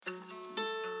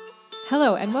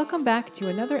Hello, and welcome back to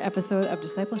another episode of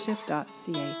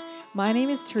Discipleship.ca. My name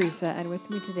is Teresa, and with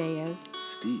me today is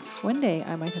Steve. One day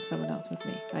I might have someone else with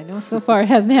me. I know so far it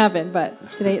hasn't happened, but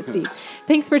today it's Steve.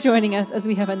 Thanks for joining us as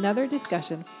we have another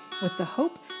discussion with the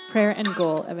hope, prayer, and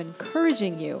goal of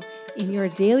encouraging you in your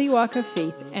daily walk of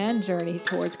faith and journey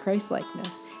towards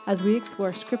Christ-likeness as we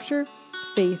explore Scripture,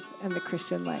 faith, and the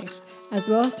Christian life, as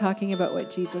well as talking about what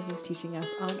Jesus is teaching us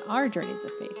on our journeys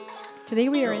of faith. Today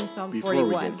we are in Psalm 41.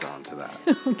 Before we get on to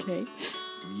that, Okay.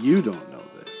 you don't know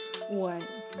this, What?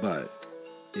 but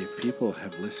if people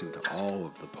have listened to all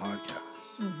of the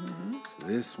podcasts,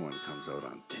 this one comes out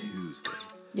on Tuesday.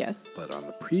 Yes. But on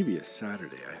the previous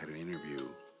Saturday, I had an interview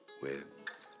with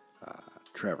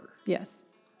Trevor. Yes.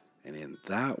 And in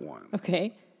that one,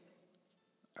 Okay.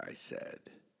 I said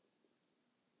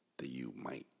that you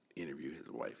might interview his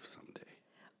wife someday.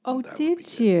 Oh, That would did be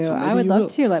good. you? So I maybe would you love will.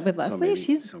 to. Like with So Leslie, maybe-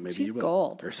 she's so maybe she's you will.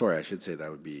 gold. Or sorry, I should say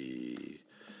that would be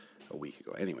a week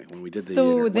ago. Anyway, when we did the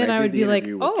So when then I did would the be like,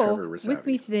 interview with oh, Trevor with Rosavi.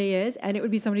 me today is, and it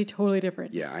would be somebody totally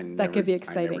different. Yeah, that could be I never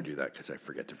exciting. do that because I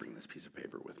forget to bring this piece of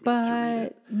paper with me to read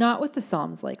it. But not with the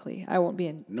Psalms, likely. I won't be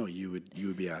in. No, you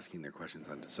would be asking their questions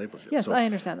on discipleship. Yes, So, I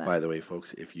understand that. By the way,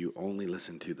 folks, if you only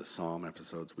listen to the Psalm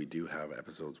episodes, we do have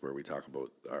episodes where we talk about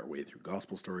our way through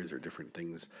gospel stories or different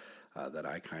things that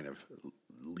I kind of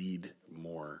lead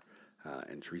more.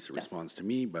 And Teresa responds to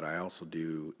me, but I also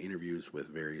do interviews with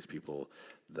various people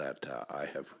that I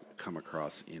have come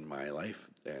across in my life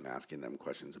and asking them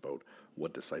questions about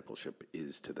what discipleship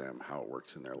is to them, how it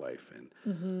works in their life.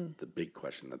 And the big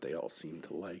question that they all seem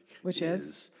to like Which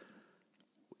is?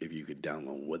 If you could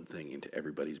download one thing into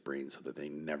everybody's brain so that they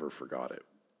never forgot it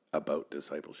about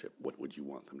discipleship, what would you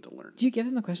want them to learn? Do you give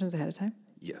them the questions ahead of time?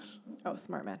 Yes. Oh,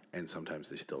 smart man. And sometimes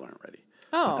they still aren't ready.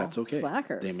 Oh, but that's okay.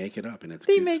 slackers. They make it up, and it's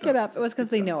They good make stuff. it up. It was because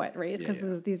Good they stuff. know it, right? It's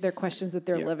because they're questions that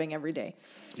they're Yeah. living every day.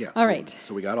 Yeah. All so, right.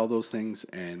 So we got all those things,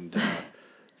 and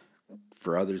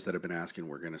for others that have been asking,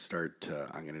 we're going to start.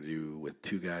 I'm going to do with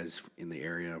two guys in the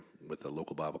area with a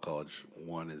local Bible college.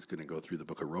 One is going to go through the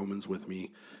Book of Romans with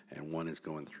me, and one is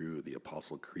going through the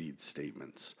Apostle Creed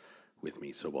statements with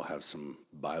me. So we'll have some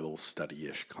Bible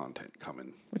study-ish content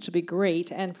coming. Which will be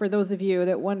great. And for those of you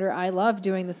that wonder, I love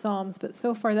doing the Psalms, but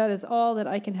so far that is all that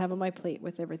I can have on my plate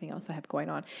with everything else I have going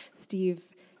on. Steve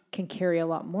can carry a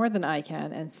lot more than I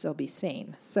can and still be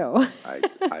sane. So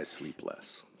I sleep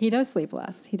less. He does sleep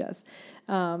less. He does.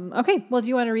 Okay. Well, do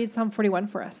you want to read Psalm 41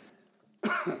 for us?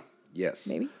 Yes.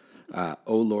 Maybe.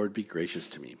 O Lord, be gracious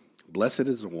to me. Blessed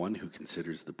is the one who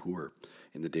considers the poor.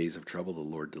 In the days of trouble, the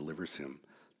Lord delivers him.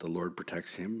 The Lord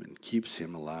protects him and keeps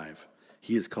him alive.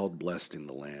 He is called blessed in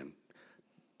the land.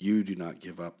 You do not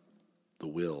give up the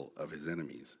will of his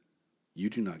enemies.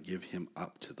 You do not give him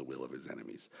up to the will of his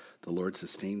enemies. The Lord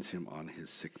sustains him on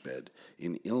his sickbed.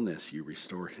 In illness you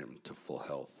restore him to full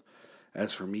health.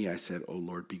 As for me, I said, O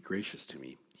Lord, be gracious to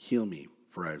me. Heal me,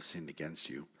 for I have sinned against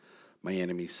you. My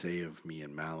enemies say of me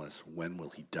in malice, when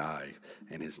will he die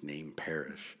and his name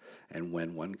perish? And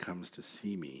when one comes to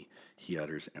see me, he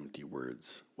utters empty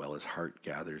words. While his heart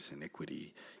gathers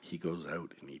iniquity, he goes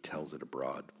out and he tells it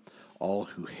abroad. All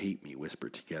who hate me whisper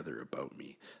together about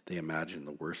me. They imagine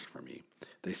the worst for me.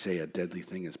 They say a deadly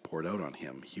thing is poured out on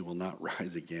him. He will not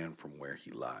rise again from where he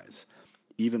lies.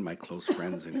 Even my close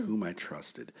friends in whom I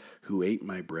trusted, who ate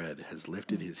my bread, has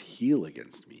lifted his heel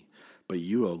against me. But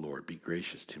you, O Lord, be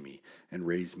gracious to me and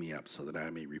raise me up so that I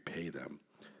may repay them.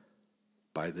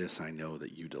 By this I know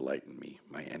that you delight in me.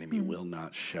 My enemy will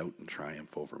not shout and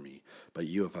triumph over me, but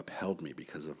you have upheld me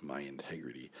because of my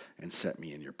integrity and set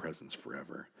me in your presence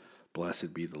forever.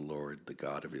 Blessed be the Lord, the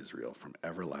God of Israel, from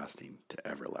everlasting to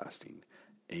everlasting.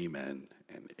 Amen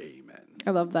and amen. I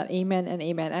love that. Amen and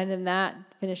amen. And then that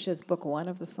finishes book 1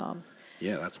 of the Psalms.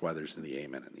 Yeah, that's why there's the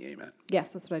amen and the amen.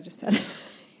 Yes, that's what I just said.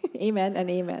 Amen and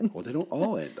amen. Well, they don't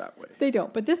all end that way. They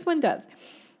don't, but this one does.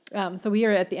 So we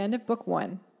are at the end of book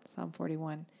 1, Psalm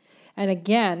 41. And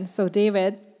again, so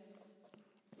David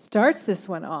starts this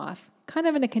one off kind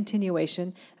of in a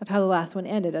continuation of how the last one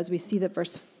ended, as we see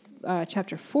that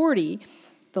chapter 40,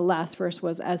 the last verse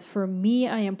was, as for me,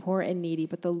 I am poor and needy,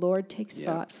 but the Lord takes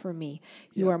thought for me.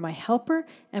 You are my helper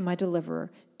and my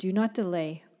deliverer. Do not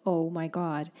delay, oh my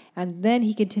God. And then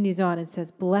he continues on and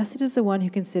says, blessed is the one who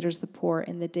considers the poor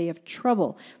in the day of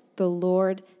trouble. The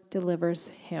Lord delivers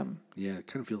him. Yeah, it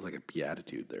kind of feels like a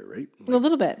beatitude there, right? A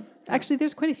little bit. Actually,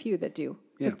 there's quite a few that do.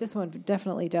 Yeah. But this one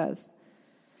definitely does.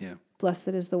 Yeah. Blessed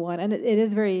is the one. And it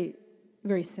is very,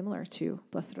 very similar to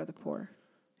blessed are the poor.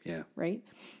 Yeah. Right?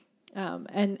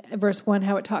 And verse 1,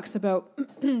 how it talks about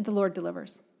the Lord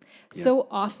delivers. Yeah. So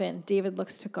often, David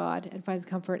looks to God and finds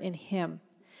comfort in him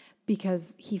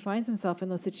because he finds himself in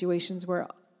those situations where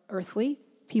earthly.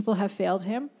 People have failed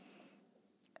him.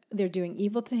 They're doing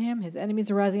evil to him. His enemies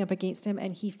are rising up against him,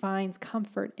 and he finds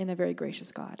comfort in a very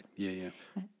gracious God. Yeah.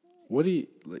 What do you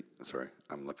like? Sorry,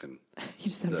 I'm looking. You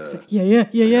just have to say, yeah.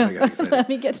 Let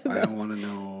me get to this. I want to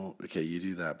know. Okay, you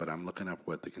do that, but I'm looking up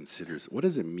what the considers. What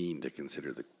does it mean to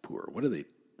consider the poor? What are they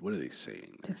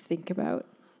saying To there? think about,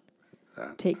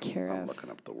 take care of. I'm looking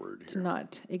up the word here. To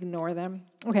not ignore them.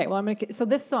 Okay, well, so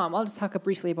this psalm, I'll just talk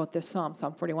briefly about this psalm,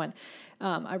 Psalm 41.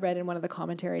 I read in one of the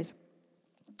commentaries,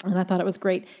 and I thought it was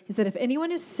great. He said, if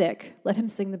anyone is sick, let him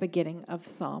sing the beginning of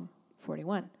Psalm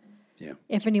 41. Yeah.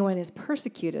 If anyone is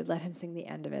persecuted, let him sing the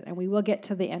end of it. And we will get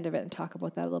to the end of it and talk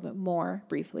about that a little bit more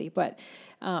briefly. But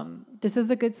this is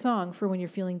a good song for when you're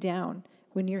feeling down,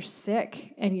 when you're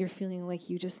sick and you're feeling like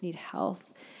you just need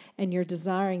health and you're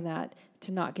desiring that,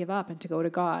 to not give up and to go to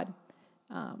God.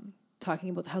 Talking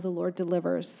about how the Lord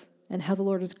delivers and how the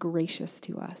Lord is gracious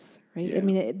to us, right? Yeah. I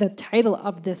mean, the title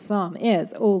of this psalm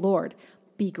is, "O Lord,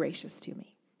 be gracious to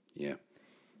me." Yeah.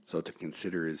 So to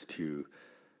consider is to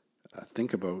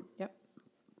think about, Yep.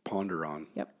 ponder on,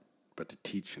 Yep. but to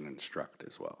teach and instruct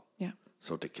as well. Yeah.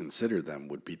 So to consider them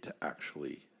would be to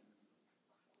actually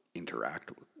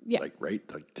interact with, Yeah. right?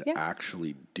 Like to Yeah.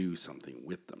 actually do something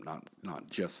with them, not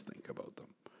just think about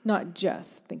them. Not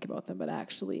just think about them, but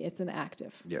actually it's an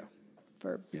active Yeah.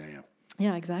 verb. Yeah.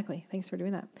 Yeah, exactly. Thanks for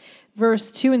doing that.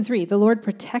 Verse 2 and 3, the Lord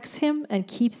protects him and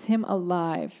keeps him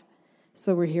alive.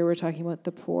 So we're talking about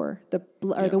the poor,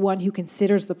 the one who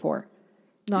considers the poor.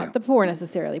 Not the poor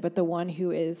necessarily, but the one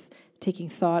who is taking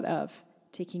thought of,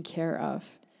 taking care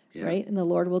of, right? And the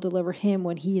Lord will deliver him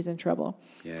when he is in trouble.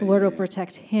 The Lord will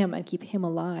protect him and keep him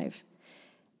alive.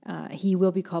 He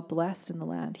will be called blessed in the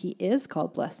land. He is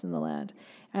called blessed in the land.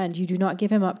 And you do not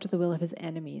give him up to the will of his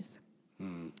enemies.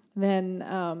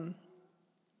 Then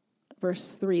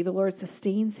verse 3, the Lord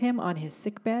sustains him on his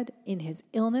sickbed. In his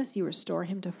illness, you restore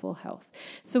him to full health.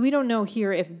 So we don't know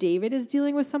here if David is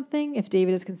dealing with something, if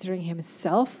David is considering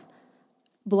himself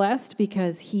blessed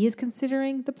because he is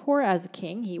considering the poor. As a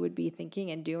king, he would be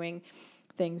thinking and doing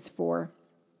things for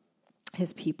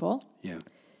his people. Yeah.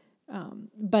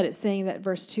 But it's saying that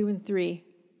verse 2 and 3,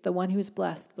 the one who is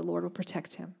blessed, the Lord will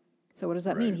protect him. So what does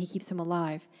that mean? He keeps him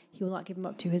alive. He will not give him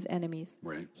up to his enemies.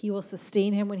 Right. He will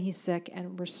sustain him when he's sick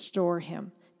and restore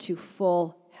him to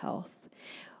full health.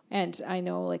 And I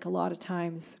know, like, a lot of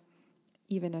times,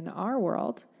 even in our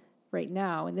world, right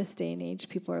now, in this day and age,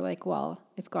 people are like, well,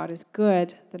 if God is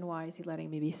good, then why is he letting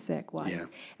me be sick?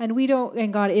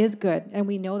 And God is good. And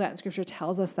we know that, and Scripture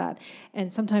tells us that.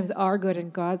 And sometimes our good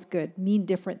and God's good mean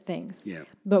different things. Yeah.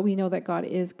 But we know that God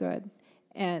is good.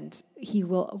 And he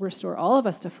will restore all of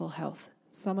us to full health.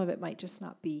 Some of it might just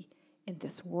not be in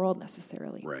this world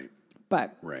necessarily. Right.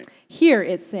 But here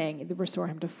it's saying restore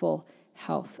him to full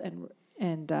health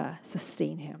and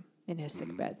sustain him in his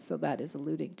sick bed. So that is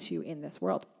alluding to in this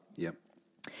world. Yep.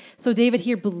 So David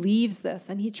here believes this,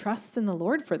 and he trusts in the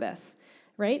Lord for this,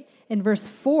 right? In verse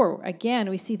 4, again,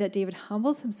 we see that David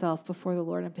humbles himself before the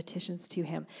Lord and petitions to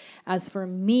him. As for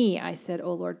me, I said,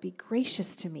 O Lord, be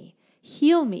gracious to me.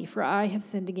 Heal me, for I have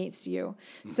sinned against you.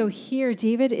 So here,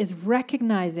 David is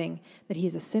recognizing that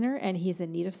he's a sinner and he's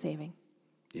in need of saving.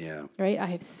 Yeah. Right? I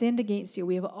have sinned against you.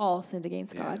 We have all sinned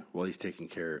against God. Well, he's taking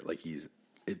care, like he's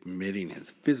admitting his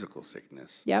physical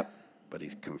sickness. Yep. But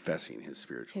he's confessing his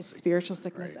spiritual sickness. Spiritual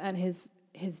sickness and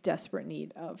his desperate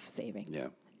need of saving. Yeah.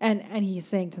 And he's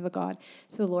saying to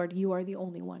the Lord, you are the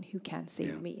only one who can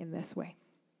save me in this way.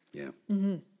 Yeah.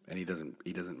 Mm-hmm. And he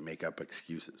doesn't make up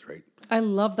excuses, right? I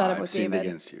love that about David. I've sinned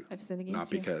against you. I've sinned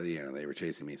against you. Not because, they were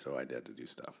chasing me, so I had to do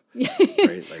stuff.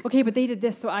 Right? Like, okay, but they did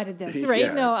this, so I did this, right?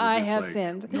 Yeah, no, I have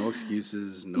sinned. No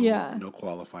excuses, no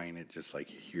qualifying it, just like,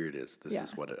 here it is. This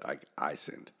is what I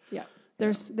sinned. Yeah.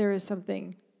 There is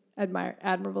something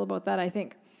admirable about that, I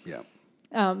think. Yeah.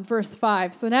 Verse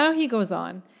 5, so now he goes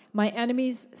on, my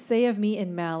enemies say of me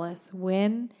in malice,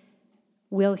 when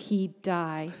will he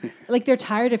die? Like, they're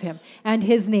tired of him and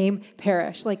his name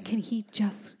perish. Like, can he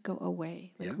just go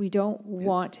away? Like, we don't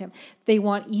want him. They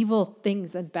want evil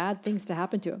things and bad things to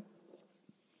happen to him.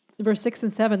 Verse 6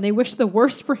 and 7, they wish the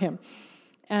worst for him.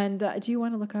 And do you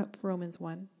want to look up Romans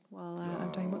 1 while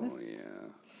I'm talking about this? Yeah.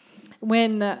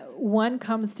 When one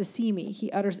comes to see me, he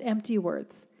utters empty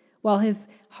words, while his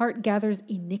heart gathers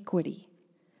iniquity.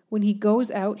 When he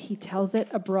goes out, he tells it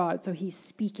abroad, so he's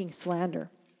speaking slander.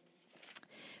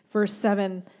 Verse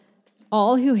 7,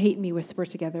 all who hate me whisper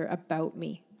together about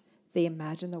me. They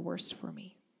imagine the worst for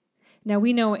me. Now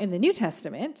we know in the New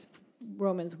Testament,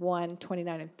 Romans 1,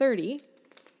 29 and 30,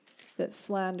 that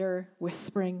slander,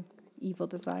 whispering, evil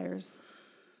desires.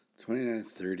 29 and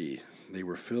 30. They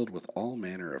were filled with all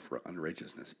manner of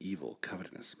unrighteousness, evil,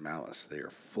 covetousness, malice. They are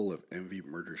full of envy,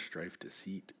 murder, strife,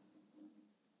 deceit,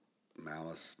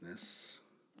 maliceness.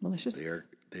 Maliciousness.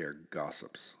 They are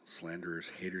gossips, slanderers,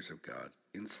 haters of God,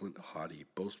 insolent, haughty,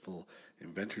 boastful,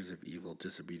 inventors of evil,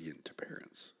 disobedient to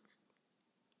parents.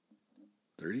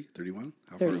 30? 31?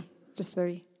 How 30. far? Just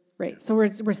 30. Right. So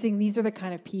we're seeing these are the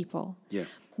kind of people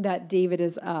that David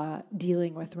is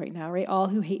dealing with right now, right? All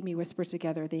who hate me whisper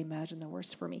together, they imagine the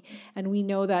worst for me. And we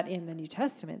know that in the New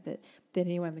Testament that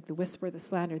anyone like the whisper, the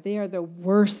slander, they are the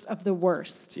worst of the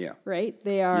worst. Yeah. Right?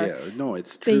 They are. Yeah, no,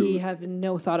 it's true. They have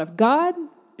no thought of God.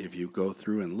 If you go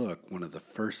through and look, one of the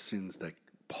first sins that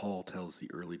Paul tells the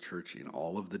early church in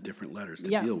all of the different letters to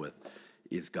deal with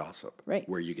is gossip, right?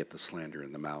 Where you get the slander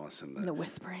and the malice and the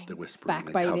whispering, the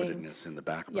covetousness and the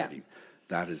backbiting. Yeah.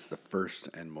 That is the first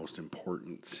and most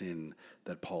important sin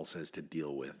that Paul says to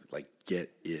deal with. Like, get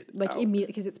it out. Immediately,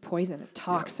 because it's poison, it's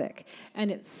toxic,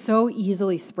 and it's so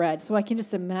easily spread. So I can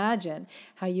just imagine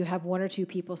how you have one or two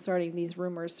people starting these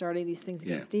rumors, starting these things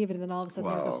against David, and then all of a sudden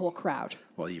there's a whole crowd.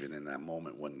 Well, even in that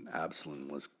moment when Absalom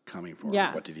was coming for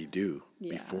him, what did he do?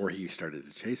 Before he started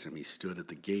to chase him, he stood at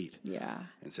the gate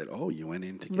and said, "Oh, you went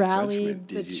in to get rallied judgment.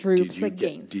 the troops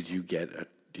against.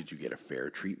 Did you get a fair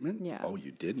treatment? Yeah. Oh,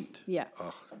 you didn't. Yeah.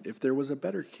 Ugh, if there was a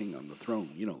better king on the throne,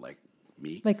 like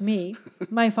me. Like me,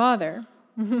 my father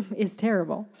is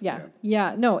terrible.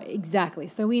 Yeah. No, exactly.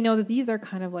 So we know that these are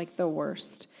kind of like the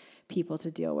worst people to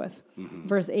deal with. Mm-hmm.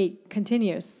 Verse 8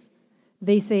 continues.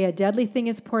 They say a deadly thing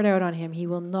is poured out on him. He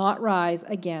will not rise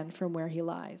again from where he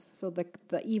lies. So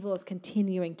the evil is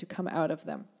continuing to come out of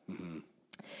them. Mm-hmm.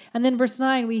 And then verse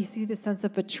 9, we see the sense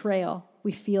of betrayal.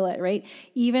 We feel it, right?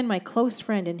 Even my close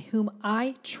friend in whom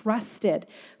I trusted,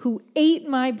 who ate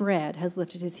my bread, has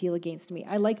lifted his heel against me.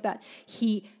 I like that.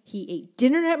 He ate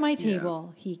dinner at my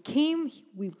table. Yeah. He came,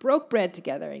 we broke bread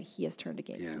together, and he has turned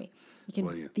against me. You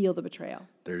can feel the betrayal.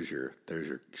 There's your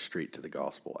straight to the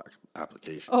gospel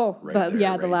application. Oh, right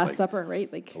the Last Supper,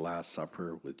 right? Like the Last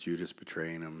Supper with Judas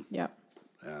betraying him. Yeah.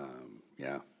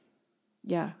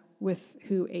 Yeah, with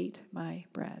who ate my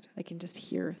bread. I can just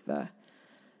hear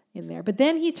in there. But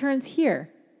then he turns here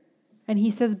and he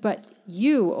says, but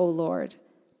you, O Lord,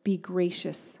 be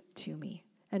gracious to me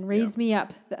and raise me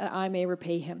up that I may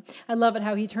repay him. I love it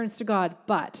how he turns to God,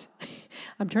 but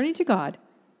I'm turning to God,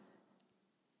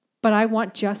 but I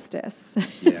want justice.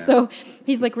 Yeah. So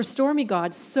he's like, restore me,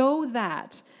 God, so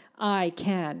that I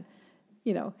can,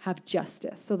 have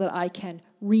justice, so that I can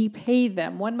repay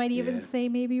them. One might even say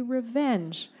maybe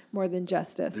revenge more than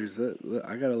justice.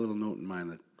 I got a little note in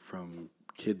mind from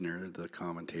Kidner, the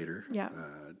commentator,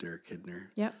 Derek Kidner.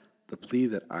 Yeah. The plea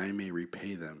that I may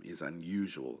repay them is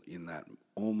unusual in that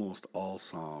almost all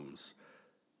Psalms,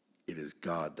 it is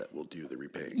God that will do the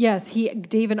repaying. Yes,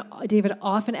 David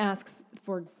often asks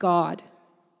for God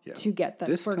to get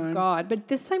them, God. But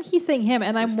this time he's saying him,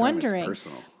 and I'm wondering. It's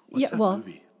personal. What's that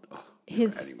movie?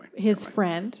 His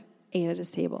friend ate at his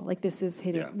table. Like this is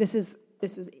hitting. Yeah. This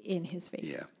is in his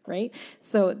face, right?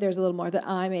 So there's a little more that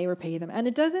I may repay them. And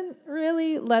it doesn't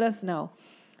really let us know.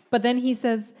 But then he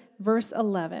says, verse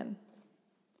 11,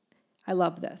 I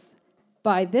love this.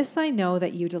 By this I know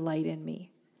that you delight in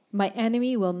me. My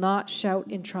enemy will not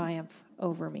shout in triumph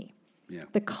over me. Yeah.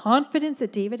 The confidence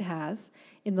that David has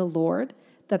in the Lord,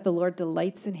 that the Lord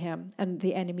delights in him, and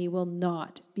the enemy will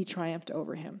not be triumphed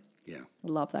over him. Yeah. I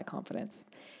love that confidence.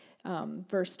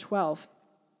 Verse 12.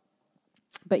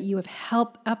 But you have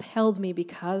upheld me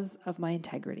because of my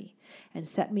integrity and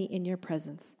set me in your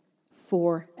presence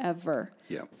forever.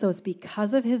 Yeah. So it's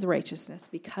because of his righteousness,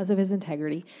 because of his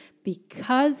integrity,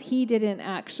 because he didn't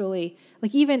actually,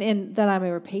 like even in that I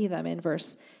may repay them in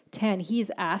verse 10,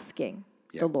 he's asking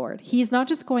the Lord. He's not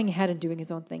just going ahead and doing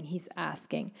his own thing. He's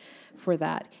asking for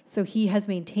that. So he has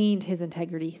maintained his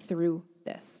integrity through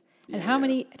this. And how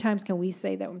many times can we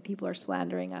say that when people are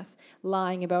slandering us,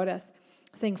 lying about us,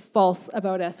 saying false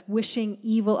about us, wishing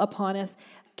evil upon us,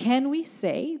 can we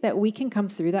say that we can come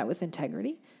through that with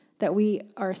integrity? That we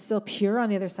are still pure on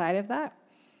the other side of that?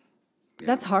 Yeah.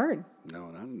 That's hard.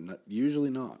 No, usually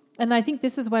not. And I think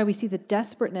this is why we see the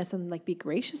desperateness and be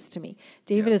gracious to me.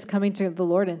 David is coming to the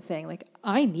Lord and saying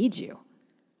I need you.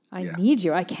 I need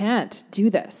you. I can't do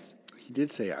this. He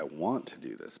did say, I want to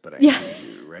do this, but I need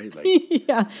you,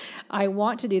 right? I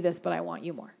want to do this, but I want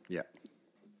you more. Yeah.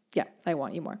 Yeah, I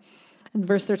want you more. And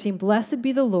verse 13, blessed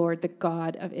be the Lord, the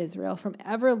God of Israel, from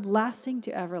everlasting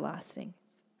to everlasting.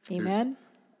 Amen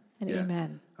and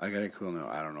amen. I got a cool note.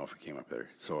 I don't know if it came up there.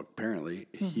 So apparently,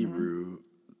 Hebrew,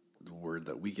 the word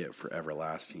that we get for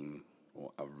everlasting,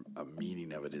 a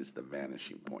meaning of it is the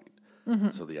vanishing point.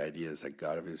 So the idea is that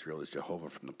God of Israel is Jehovah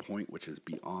from the point which is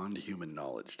beyond human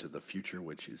knowledge to the future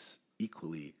which is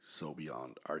equally so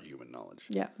beyond our human knowledge.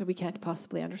 Yeah, that we can't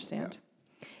possibly understand.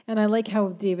 Yeah. And I like how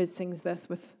David sings this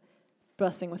with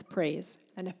blessing with praise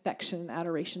and affection and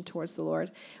adoration towards the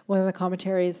Lord. One of the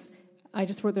commentaries, I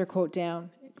just wrote their quote down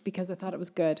because I thought it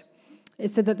was good. It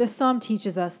said that this psalm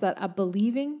teaches us that a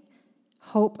believing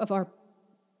hope of our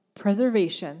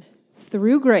preservation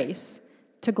through grace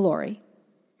to glory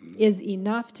is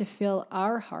enough to fill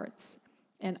our hearts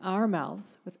and our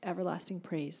mouths with everlasting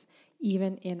praise,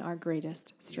 even in our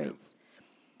greatest straits. Yeah.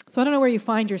 So I don't know where you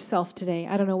find yourself today.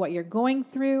 I don't know what you're going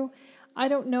through. I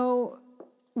don't know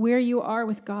where you are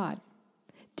with God.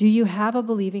 Do you have a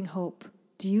believing hope?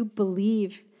 Do you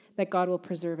believe that God will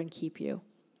preserve and keep you?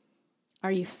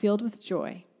 Are you filled with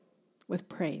joy, with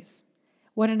praise?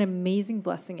 What an amazing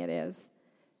blessing it is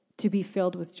to be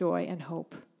filled with joy and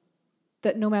hope.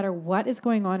 That no matter what is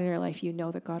going on in your life, you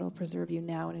know that God will preserve you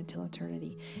now and until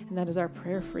eternity. And that is our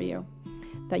prayer for you,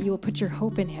 that you will put your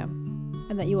hope in him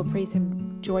and that you will praise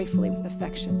him joyfully with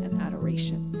affection and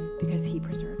adoration because he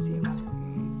preserves you.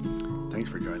 Thanks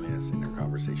for joining us in our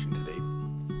conversation today.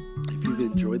 If you've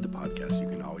enjoyed the podcast, you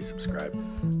can always subscribe,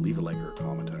 leave a like or a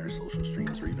comment on our social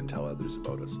streams, or even tell others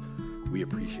about us. We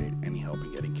appreciate any help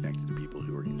in getting connected to people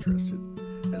who are interested.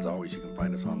 As always, you can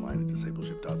find us online at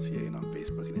Discipleship.ca and on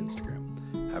Facebook and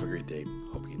Instagram. Have a great day.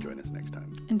 Hope you can join us next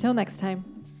time. Until next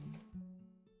time.